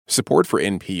Support for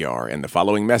NPR and the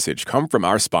following message come from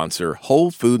our sponsor,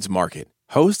 Whole Foods Market.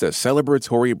 Host a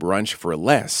celebratory brunch for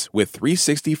less with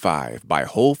 365 by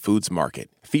Whole Foods Market,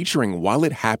 featuring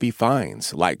wallet-happy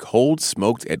finds like cold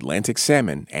smoked Atlantic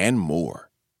salmon and more.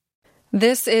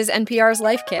 This is NPR's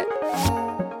Life Kit,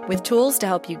 with tools to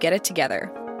help you get it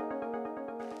together.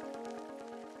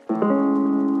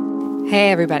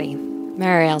 Hey, everybody.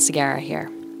 Marielle Segarra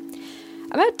here.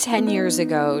 About 10 years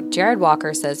ago, Jared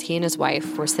Walker says he and his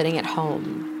wife were sitting at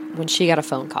home when she got a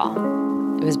phone call.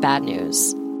 It was bad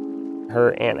news.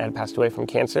 Her aunt had passed away from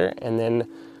cancer, and then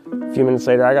a few minutes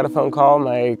later I got a phone call.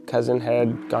 My cousin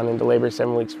had gone into labor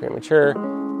 7 weeks premature.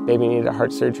 Baby needed a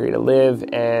heart surgery to live,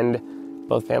 and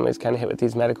both families kind of hit with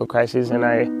these medical crises. And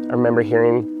I remember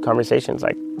hearing conversations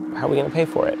like, how are we going to pay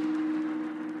for it?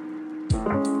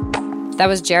 That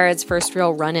was Jared's first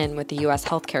real run-in with the U.S.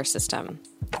 healthcare system.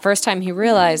 The first time he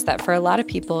realized that for a lot of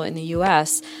people in the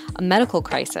U.S., a medical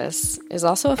crisis is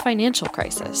also a financial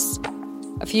crisis.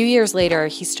 A few years later,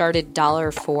 he started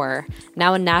 $4,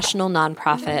 now a national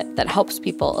nonprofit that helps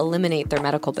people eliminate their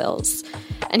medical bills.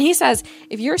 And he says,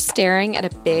 if you're staring at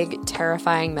a big,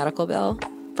 terrifying medical bill,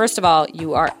 first of all,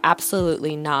 you are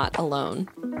absolutely not alone.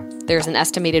 There's an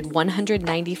estimated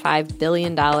 $195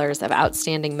 billion of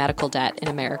outstanding medical debt in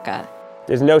America.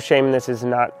 There's no shame in this. Is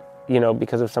not,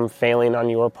 because of some failing on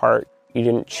your part. You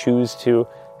didn't choose to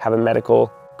have a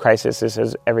medical crisis. This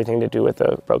has everything to do with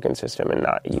a broken system and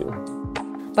not you.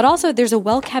 But also, there's a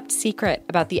well-kept secret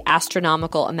about the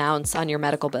astronomical amounts on your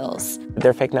medical bills.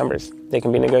 They're fake numbers. They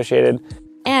can be negotiated.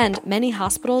 And many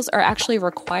hospitals are actually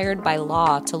required by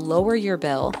law to lower your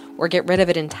bill or get rid of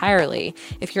it entirely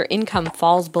if your income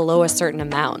falls below a certain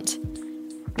amount.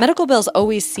 Medical bills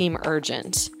always seem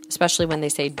urgent, especially when they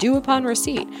say due upon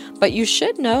receipt. But you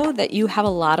should know that you have a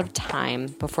lot of time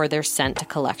before they're sent to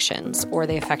collections or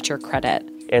they affect your credit.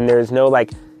 And there's no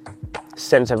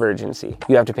sense of urgency.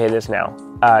 You have to pay this now.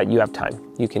 You have time.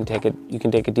 You can take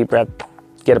a deep breath,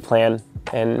 get a plan,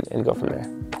 and go from there.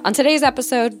 On today's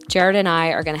episode, Jared and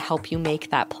I are going to help you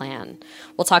make that plan.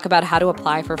 We'll talk about how to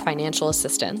apply for financial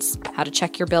assistance, how to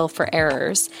check your bill for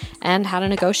errors, and how to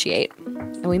negotiate.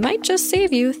 And we might just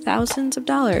save you thousands of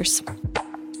dollars.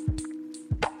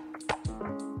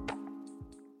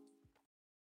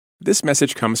 This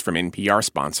message comes from NPR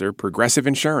sponsor Progressive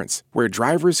Insurance, where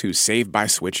drivers who save by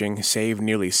switching save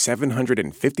nearly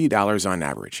 $750 on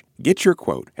average. Get your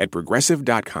quote at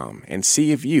Progressive.com and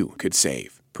see if you could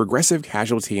save. Progressive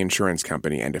Casualty Insurance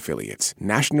Company and Affiliates.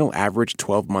 National average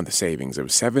 12-month savings of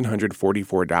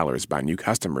 $744 by new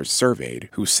customers surveyed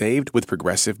who saved with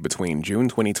Progressive between June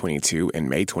 2022 and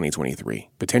May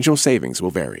 2023. Potential savings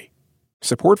will vary.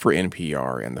 Support for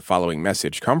NPR and the following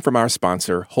message come from our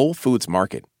sponsor, Whole Foods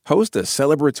Market. Host a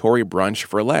celebratory brunch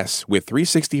for less with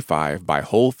 365 by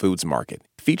Whole Foods Market,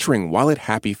 featuring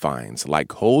wallet-happy finds like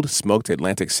cold smoked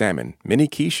Atlantic salmon, mini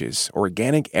quiches,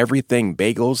 organic everything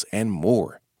bagels, and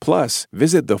more. Plus,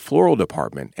 visit the floral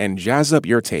department and jazz up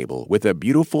your table with a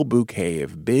beautiful bouquet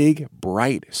of big,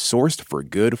 bright,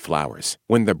 sourced-for-good flowers.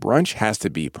 When the brunch has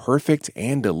to be perfect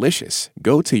and delicious,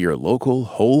 go to your local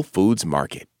Whole Foods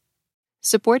Market.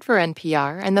 Support for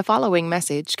NPR and the following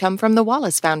message come from the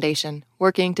Wallace Foundation,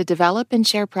 working to develop and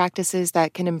share practices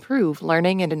that can improve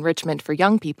learning and enrichment for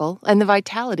young people and the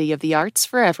vitality of the arts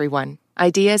for everyone.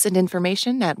 Ideas and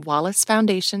information at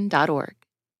wallacefoundation.org.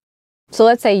 So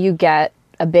let's say you get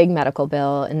a big medical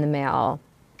bill in the mail,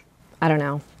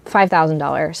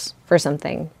 $5,000 for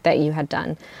something that you had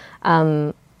done.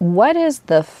 What is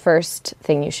the first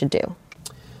thing you should do?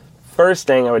 First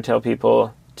thing I would tell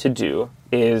people to do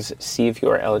is see if you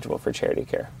are eligible for charity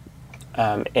care.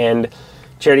 And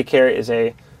charity care is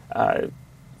a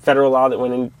federal law that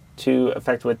went into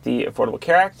effect with the Affordable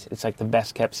Care Act. It's like the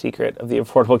best kept secret of the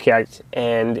Affordable Care Act,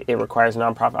 and it requires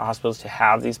nonprofit hospitals to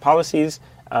have these policies.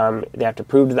 They have to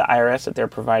prove to the IRS that they're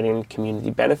providing community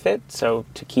benefit. So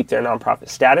to keep their nonprofit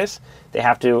status, they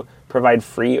have to provide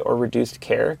free or reduced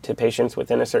care to patients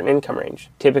within a certain income range.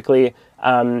 Typically,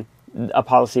 a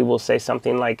policy will say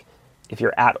something like, if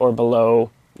you're at or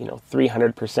below,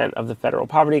 300% of the federal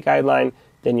poverty guideline,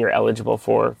 then you're eligible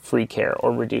for free care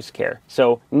or reduced care.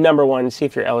 So number one, see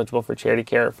if you're eligible for charity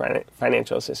care or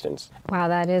financial assistance. Wow,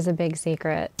 that is a big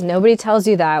secret. Nobody tells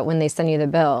you that when they send you the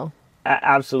bill.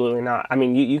 Absolutely not. I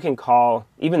mean, you can call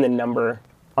even the number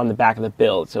on the back of the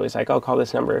bill. So it's like, oh, call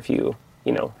this number if you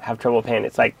have trouble paying.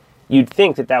 It's like, you'd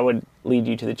think that would lead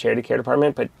you to the charity care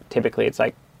department, but typically it's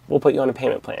like, we'll put you on a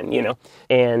payment plan,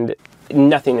 and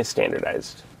nothing is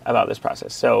standardized about this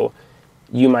process. So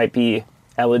you might be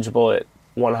eligible at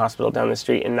one hospital down the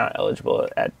street and not eligible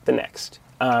at the next.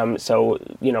 So,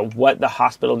 what the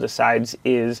hospital decides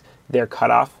is their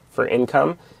cutoff for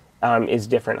income is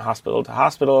different hospital to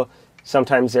hospital.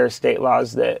 Sometimes there are state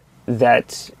laws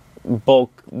that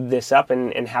bulk this up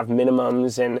and have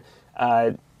minimums and,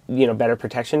 better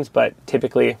protections, but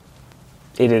typically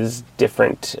it is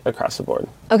different across the board.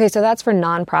 Okay, so that's for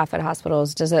nonprofit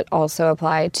hospitals. Does it also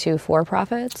apply to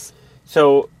for-profits?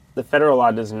 So the federal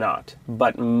law does not,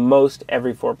 but most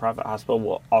every for-profit hospital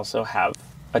will also have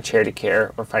a charity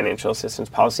care or financial assistance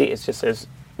policy. It's just there's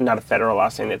not a federal law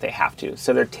saying that they have to.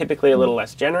 So they're typically a little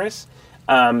less generous,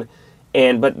 but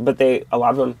a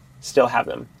lot of them still have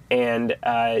them. And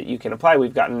you can apply.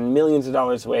 We've gotten millions of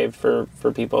dollars waived for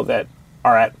people that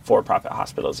are at for-profit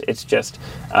hospitals. It's just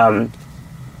a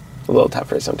little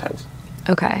tougher sometimes.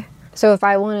 Okay. So if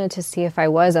I wanted to see if I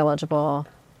was eligible,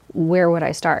 where would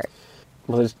I start?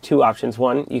 Well, there's two options.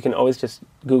 One, you can always just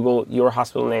Google your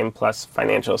hospital name plus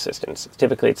financial assistance.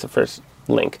 Typically, it's the first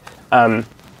link.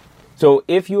 So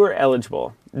if you are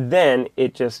eligible, then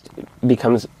it just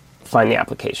becomes find the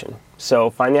application.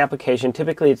 So find the application.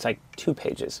 Typically, it's like 2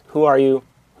 pages. Who are you?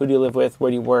 Who do you live with?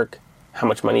 Where do you work? How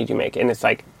much money do you make? And it's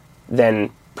like, then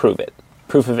prove it.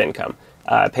 Proof of income,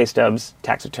 pay stubs,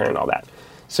 tax return, all that.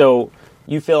 So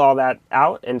you fill all that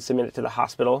out and submit it to the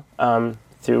hospital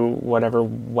through whatever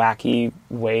wacky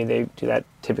way they do that,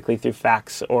 typically through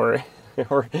fax or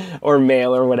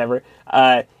mail or whatever,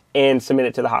 and submit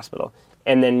it to the hospital.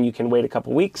 And then you can wait a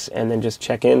couple weeks and then just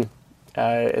check in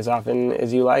as often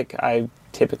as you like. I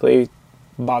typically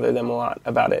bother them a lot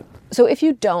about it. So if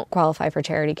you don't qualify for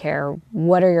charity care,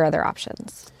 what are your other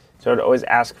options? So I'd always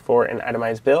ask for an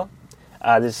itemized bill.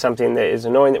 This is something that is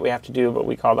annoying that we have to do, but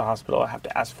we call the hospital. I have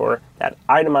to ask for that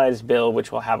itemized bill,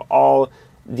 which will have all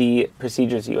the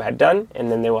procedures you had done,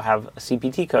 and then they will have a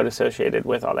CPT code associated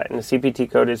with all that. And the CPT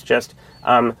code is just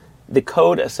the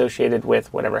code associated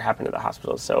with whatever happened to the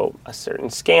hospital. So a certain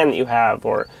scan that you have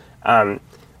or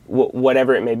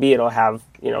whatever it may be, it'll have,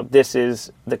 this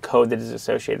is the code that is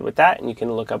associated with that, and you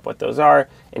can look up what those are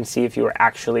and see if you were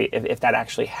actually, if that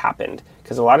actually happened.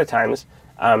 Because a lot of times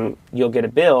you'll get a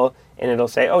bill and it'll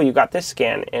say, oh, you got this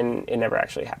scan, and it never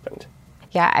actually happened.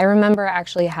 Yeah, I remember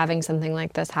actually having something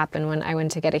like this happen when I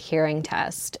went to get a hearing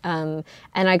test. And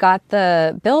I got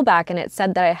the bill back and it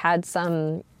said that I had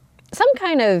some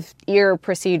kind of ear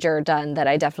procedure done that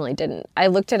I definitely didn't. I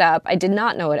looked it up. I did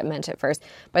not know what it meant at first,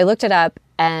 but I looked it up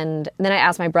and then I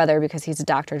asked my brother because he's a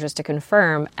doctor just to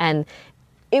confirm. And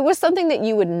it was something that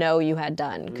you would know you had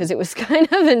done because it was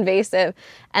kind of invasive.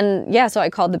 And yeah, so I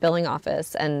called the billing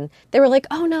office and they were like,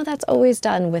 oh no, that's always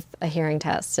done with a hearing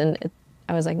test. And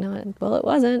I was like, no, well, it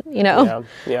wasn't,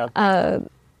 Yeah.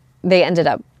 They ended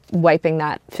up wiping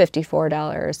that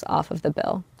 $54 off of the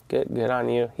bill. Good on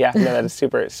you. Yeah, no, that is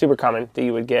super, super common that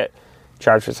you would get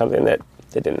charged for something that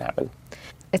didn't happen.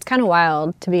 It's kind of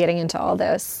wild to be getting into all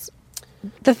this.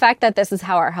 The fact that this is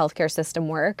how our healthcare system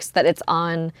works, that it's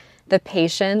on the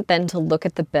patient then to look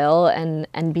at the bill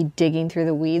and be digging through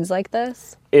the weeds like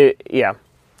this. It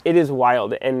is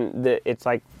wild. And it's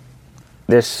like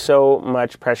there's so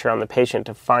much pressure on the patient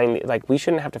to find, like, we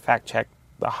shouldn't have to fact check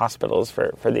the hospitals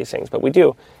for these things, but we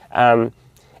do. And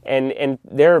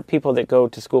there are people that go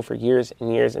to school for years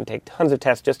and years and take tons of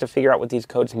tests just to figure out what these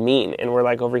codes mean. And we're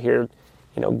like over here,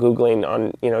 Googling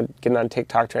on, getting on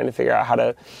TikTok trying to figure out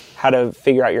how to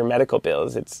figure out your medical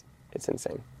bills. It's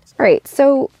insane. All right.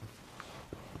 So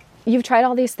you've tried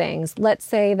all these things. Let's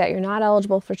say that you're not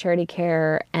eligible for charity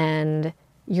care and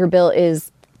your bill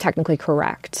is technically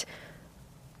correct.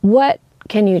 What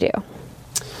can you do?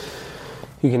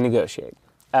 You can negotiate.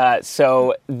 I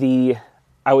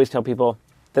always tell people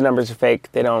the numbers are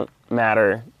fake. They don't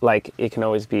matter. Like, it can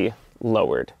always be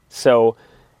lowered. So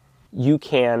you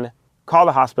can call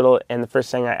the hospital, and the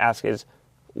first thing I ask is,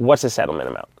 what's the settlement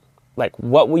amount? Like,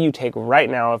 what will you take right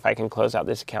now if I can close out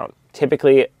this account?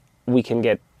 Typically, we can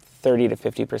get 30 to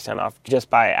 50% off just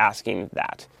by asking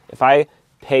that. If I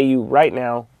pay you right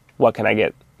now, what can I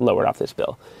get lowered off this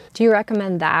bill? Do you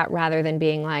recommend that rather than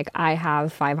being like, I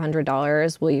have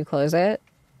 $500, will you close it?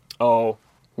 Oh,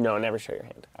 no, never show your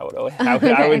hand.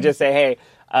 I would just say, hey,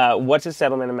 what's the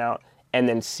settlement amount? And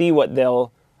then see what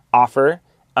they'll offer.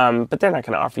 But they're not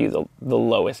going to offer you the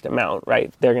lowest amount,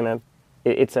 right? They're going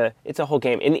to, it's a whole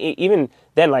game. And even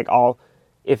then, like,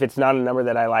 if it's not a number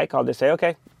that I like, I'll just say,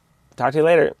 okay, talk to you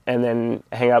later. And then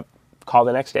hang up, call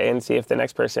the next day and see if the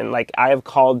next person, like, I have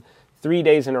called 3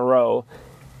 days in a row,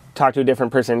 talked to a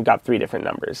different person, got 3 different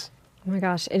numbers. Oh my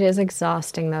gosh, it is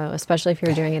exhausting though, especially if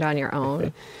you're doing it on your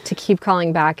own, to keep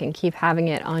calling back and keep having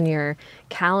it on your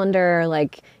calendar.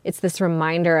 Like, it's this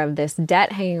reminder of this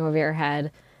debt hanging over your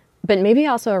head. But maybe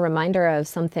also a reminder of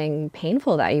something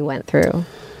painful that you went through.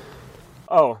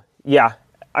 Oh, yeah.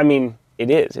 I mean, it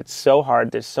is. It's so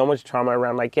hard. There's so much trauma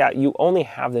around. Like, yeah, you only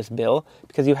have this bill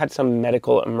because you had some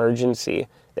medical emergency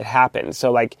that happened.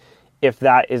 So, like, if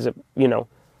that is,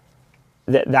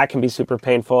 that can be super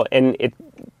painful. And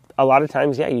a lot of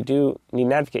times, yeah, you do need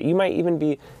an advocate. You might even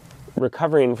be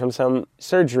recovering from some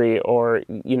surgery or,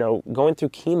 going through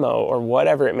chemo or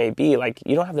whatever it may be. Like,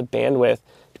 you don't have the bandwidth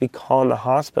to be calling the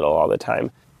hospital all the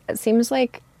time. It seems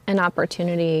like an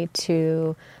opportunity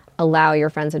to allow your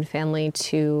friends and family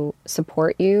to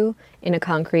support you in a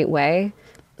concrete way.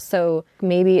 So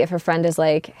maybe if a friend is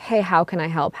like, hey, how can I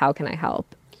help? How can I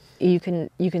help? You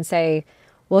can say,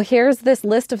 well, here's this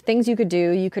list of things you could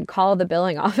do. You could call the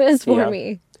billing office for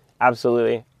me.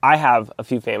 Absolutely. I have a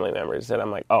few family members that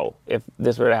I'm like, oh, if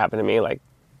this were to happen to me, like,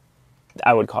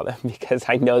 I would call them because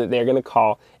I know that they're going to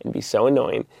call and be so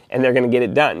annoying and they're going to get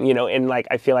it done, and like,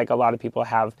 I feel like a lot of people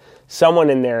have someone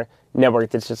in their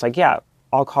network that's just like, yeah,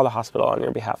 I'll call the hospital on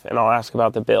your behalf and I'll ask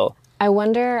about the bill. I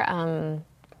wonder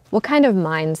what kind of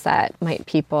mindset might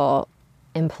people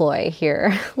employ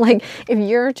here? Like,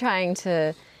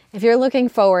 if you're looking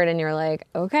forward and you're like,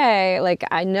 okay, like,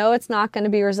 I know it's not going to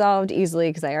be resolved easily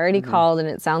because I already called and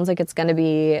it sounds like it's going to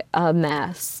be a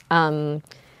mess. How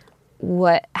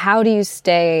do you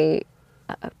stay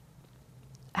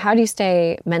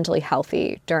mentally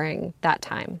healthy during that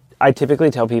time? I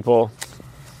typically tell people,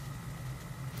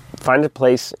 find a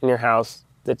place in your house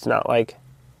that's not like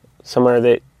somewhere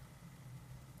that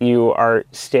you are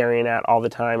staring at all the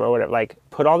time or whatever. Like,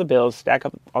 put all the bills, stack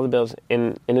up all the bills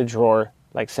in a drawer,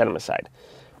 like, set them aside.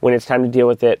 When it's time to deal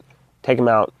with it, take them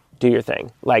out, do your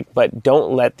thing. Like, but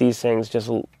don't let these things just,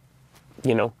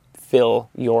 fill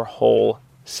your whole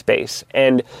space.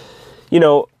 And,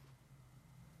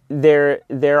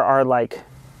 there are like,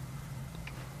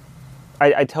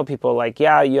 I tell people, like,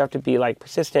 yeah, you have to be, like,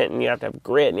 persistent and you have to have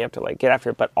grit and you have to, like, get after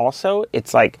it. But also,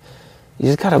 it's like, you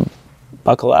just gotta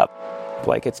buckle up.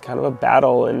 Like, it's kind of a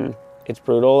battle and it's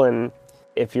brutal. And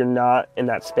if you're not in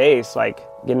that space, like,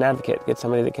 get an advocate, get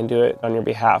somebody that can do it on your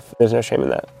behalf. There's no shame in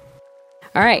that.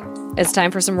 All right, it's time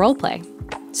for some role play.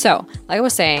 So, like I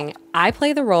was saying, I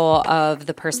play the role of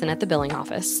the person at the billing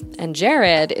office, and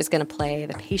Jared is going to play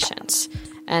the patient.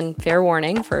 And fair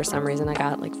warning, for some reason I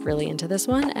got, like, really into this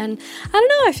one, and I don't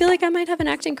know, I feel like I might have an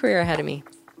acting career ahead of me.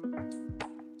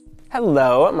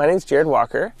 Hello, my name's Jared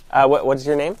Walker. What is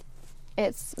your name?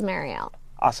 It's Marielle.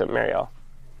 Awesome, Marielle.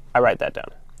 I write that down.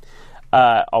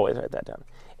 Always write that down.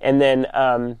 And then,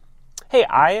 hey,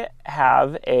 I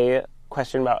have a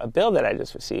question about a bill that I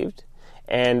just received,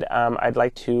 and I'd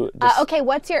like to. Okay,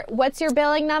 what's your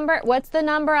billing number? What's the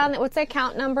number what's the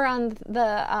account number on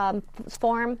the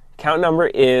form? Account number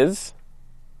is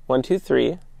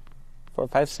 123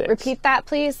 456. Repeat that,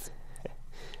 please.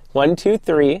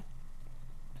 123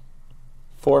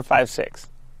 456.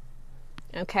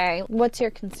 Okay, what's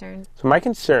your concern? So my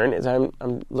concern is I'm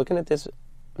looking at this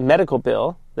medical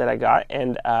bill that I got,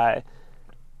 and I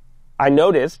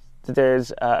noticed that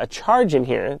there's a charge in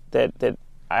here that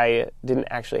I didn't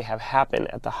actually have happen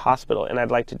at the hospital, and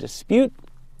I'd like to dispute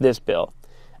this bill.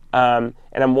 And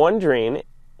I'm wondering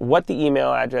what the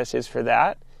email address is for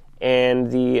that, and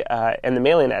the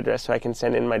mailing address, so I can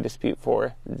send in my dispute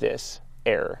for this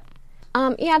error.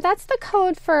 Yeah, that's the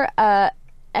code for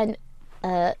an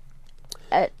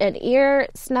ear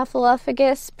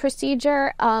snuffleupagus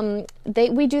procedure.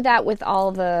 We do that with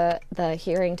all the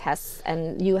hearing tests,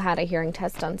 and you had a hearing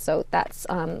test done, so that's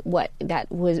what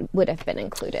that would have been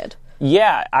included.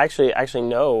 Yeah, I actually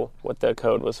know what the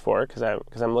code was for because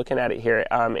I'm looking at it here,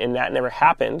 and that never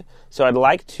happened. So I'd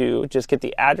like to just get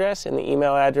the address and the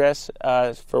email address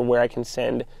for where I can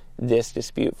send this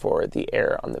dispute for the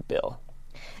error on the bill.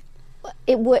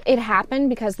 It happened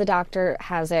because the doctor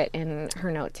has it in her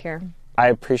notes here. I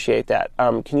appreciate that.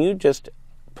 Can you just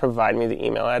provide me the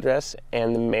email address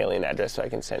and the mailing address so I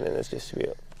can send in this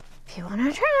dispute? If you want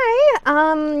to try.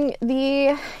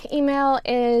 The email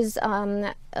is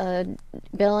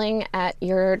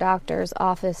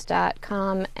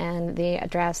billing@yourdoctorsoffice.com, and the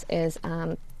address is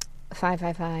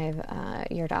 555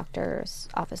 Your Doctor's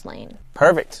Office Lane.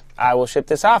 Perfect. I will ship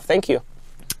this off. Thank you.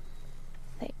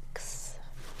 Thanks.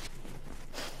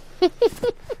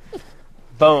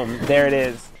 Boom. There it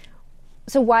is.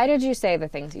 So why did you say the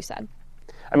things you said?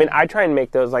 I mean, I try and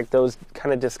make those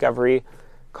kind of discovery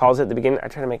calls at the beginning. I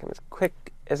try to make them as quick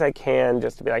as I can,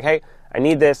 just to be like, hey, I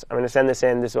need this. I'm going to send this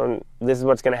in. This is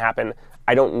what's going to happen.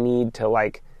 I don't need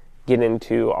to get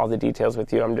into all the details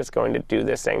with you. I'm just going to do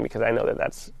this thing because I know that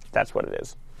that's what it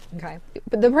is. Okay.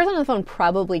 But the person on the phone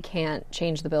probably can't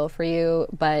change the bill for you,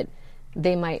 but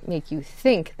they might make you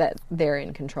think that they're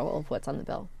in control of what's on the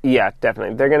bill. Yeah,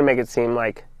 definitely. They're going to make it seem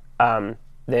like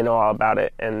they know all about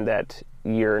it and that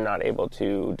you're not able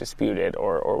to dispute it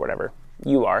or whatever.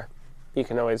 You are. You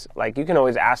can always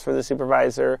ask for the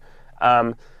supervisor,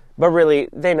 but really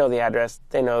they know the address,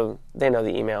 they know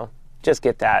the email. Just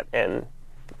get that and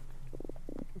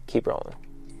keep rolling.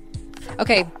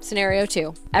 Okay, scenario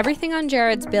 2. Everything on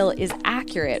Jared's bill is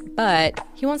accurate, but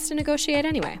he wants to negotiate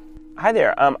anyway. Hi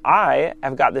there. I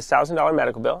have got this $1,000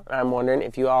 medical bill, and I'm wondering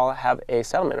if you all have a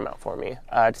settlement amount for me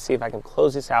to see if I can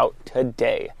close this out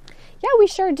today. Yeah, we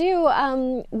sure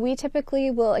do. We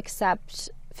typically will accept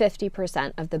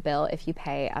 50% of the bill if you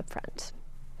pay up front.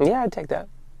 Yeah, I'd take that.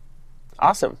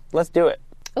 Awesome. Let's do it.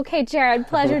 Okay, Jared,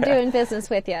 pleasure doing business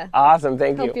with you. Awesome.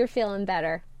 Thank you. Hope you're feeling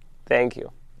better. Thank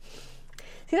you.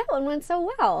 See, that one went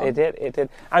so well. It did.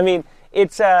 I mean,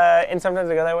 it's, and sometimes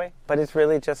I go that way, but it's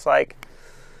really just like,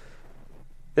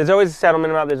 there's always a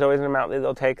settlement amount, there's always an amount that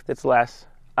they'll take that's less.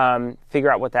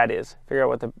 Figure out what that is. Figure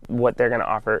out what they're going to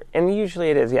offer. And usually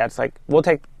it is, it's like, we'll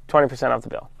take 20% off the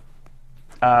bill.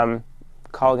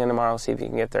 Call again tomorrow, see if you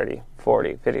can get 30,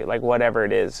 40, 50, like whatever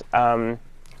it is. I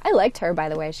liked her, by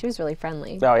the way. She was really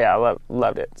friendly. Oh, yeah, I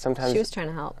loved it. Sometimes she was trying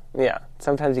to help. Yeah,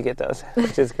 sometimes you get those,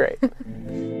 which is great.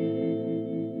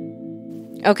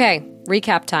 Okay,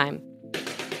 recap time.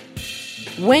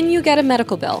 When you get a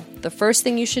medical bill, the first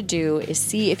thing you should do is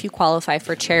see if you qualify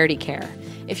for charity care.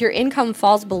 If your income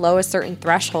falls below a certain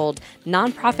threshold,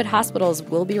 nonprofit hospitals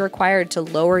will be required to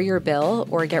lower your bill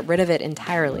or get rid of it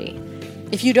entirely.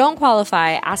 If you don't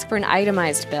qualify, ask for an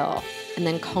itemized bill and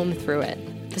then comb through it.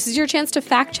 This is your chance to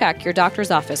fact-check your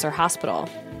doctor's office or hospital.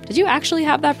 Did you actually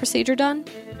have that procedure done?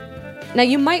 Now,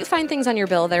 you might find things on your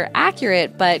bill that are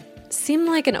accurate, but seem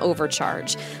like an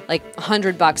overcharge, like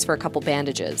 $100 for a couple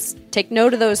bandages. Take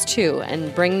note of those too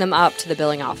and bring them up to the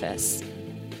billing office.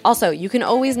 Also, you can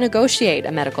always negotiate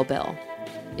a medical bill.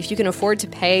 If you can afford to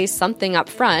pay something up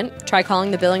front, try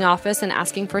calling the billing office and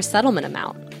asking for a settlement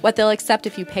amount, what they'll accept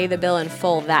if you pay the bill in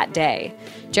full that day.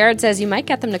 Jared says you might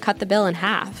get them to cut the bill in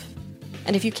half.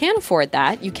 And if you can't afford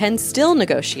that, you can still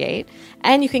negotiate,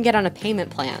 and you can get on a payment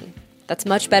plan. That's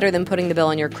much better than putting the bill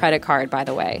on your credit card, by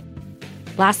the way.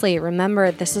 Lastly,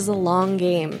 remember, this is a long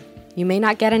game. You may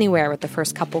not get anywhere with the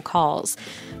first couple calls,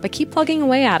 but keep plugging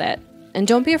away at it. And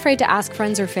don't be afraid to ask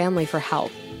friends or family for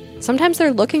help. Sometimes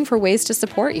they're looking for ways to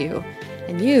support you,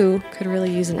 and you could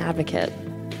really use an advocate.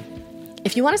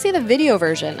 If you want to see the video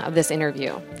version of this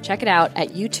interview, check it out at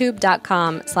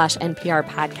youtube.com/NPR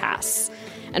podcasts.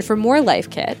 And for more Life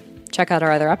Kit, check out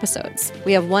our other episodes.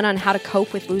 We have one on how to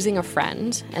cope with losing a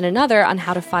friend and another on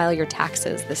how to file your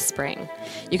taxes this spring.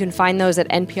 You can find those at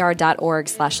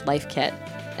npr.org/lifekit.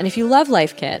 And if you love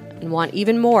Life Kit and want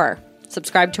even more,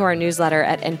 subscribe to our newsletter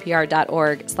at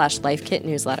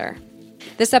npr.org/lifekitnewsletter.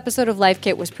 This episode of Life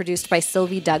Kit was produced by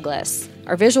Sylvie Douglas.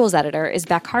 Our visuals editor is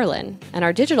Beck Harlan, and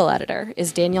our digital editor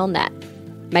is Danielle Nett.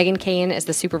 Megan Kane is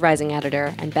the supervising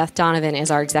editor, and Beth Donovan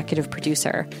is our executive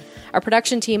producer. Our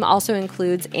production team also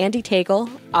includes Andy Tagle,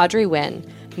 Audrey Wynn,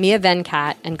 Mia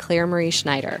Venkat, and Claire Marie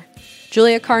Schneider.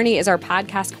 Julia Carney is our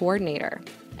podcast coordinator.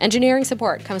 Engineering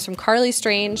support comes from Carly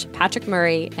Strange, Patrick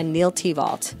Murray, and Neil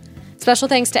Tevault. Special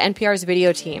thanks to NPR's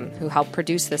video team, who helped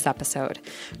produce this episode.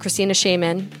 Christina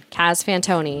Shaman, Kaz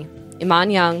Fantoni, Iman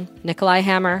Young, Nikolai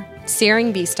Hammer,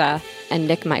 Searing Bista, and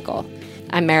Nick Michael.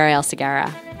 I'm Marielle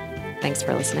Segarra. Thanks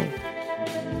for listening.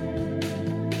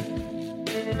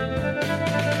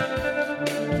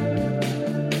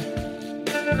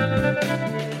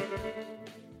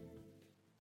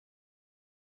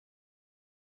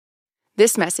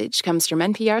 This message comes from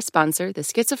NPR sponsor, the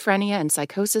Schizophrenia and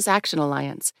Psychosis Action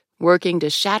Alliance, working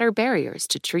to shatter barriers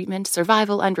to treatment,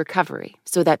 survival, and recovery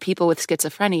so that people with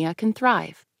schizophrenia can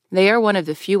thrive. They are one of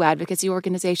the few advocacy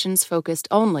organizations focused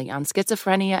only on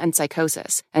schizophrenia and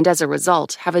psychosis, and as a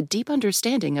result, have a deep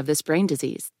understanding of this brain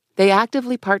disease. They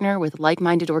actively partner with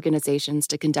like-minded organizations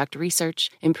to conduct research,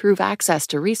 improve access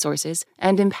to resources,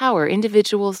 and empower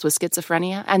individuals with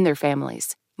schizophrenia and their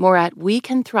families. More at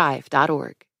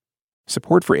wecanthrive.org.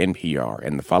 Support for NPR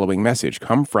and the following message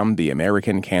come from the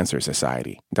American Cancer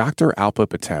Society. Dr. Alpa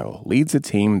Patel leads a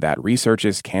team that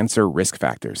researches cancer risk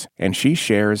factors, and she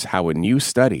shares how a new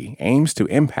study aims to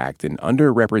impact an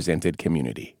underrepresented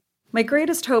community. My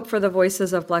greatest hope for the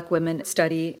Voices of Black Women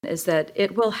study is that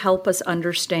it will help us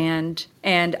understand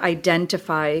and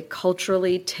identify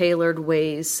culturally tailored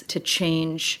ways to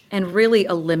change and really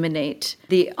eliminate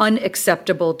the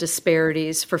unacceptable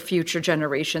disparities for future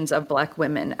generations of Black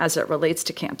women as it relates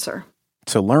to cancer.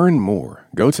 To learn more,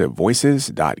 go to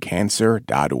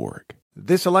voices.cancer.org.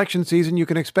 This election season, you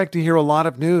can expect to hear a lot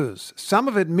of news, some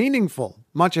of it meaningful,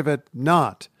 much of it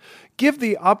not. Give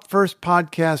the Up First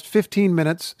podcast 15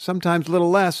 minutes, sometimes a little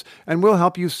less, and we'll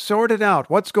help you sort it out,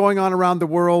 what's going on around the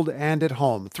world and at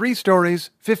home. 3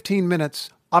 stories, 15 minutes,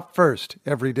 Up First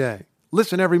every day.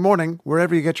 Listen every morning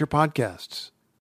wherever you get your podcasts.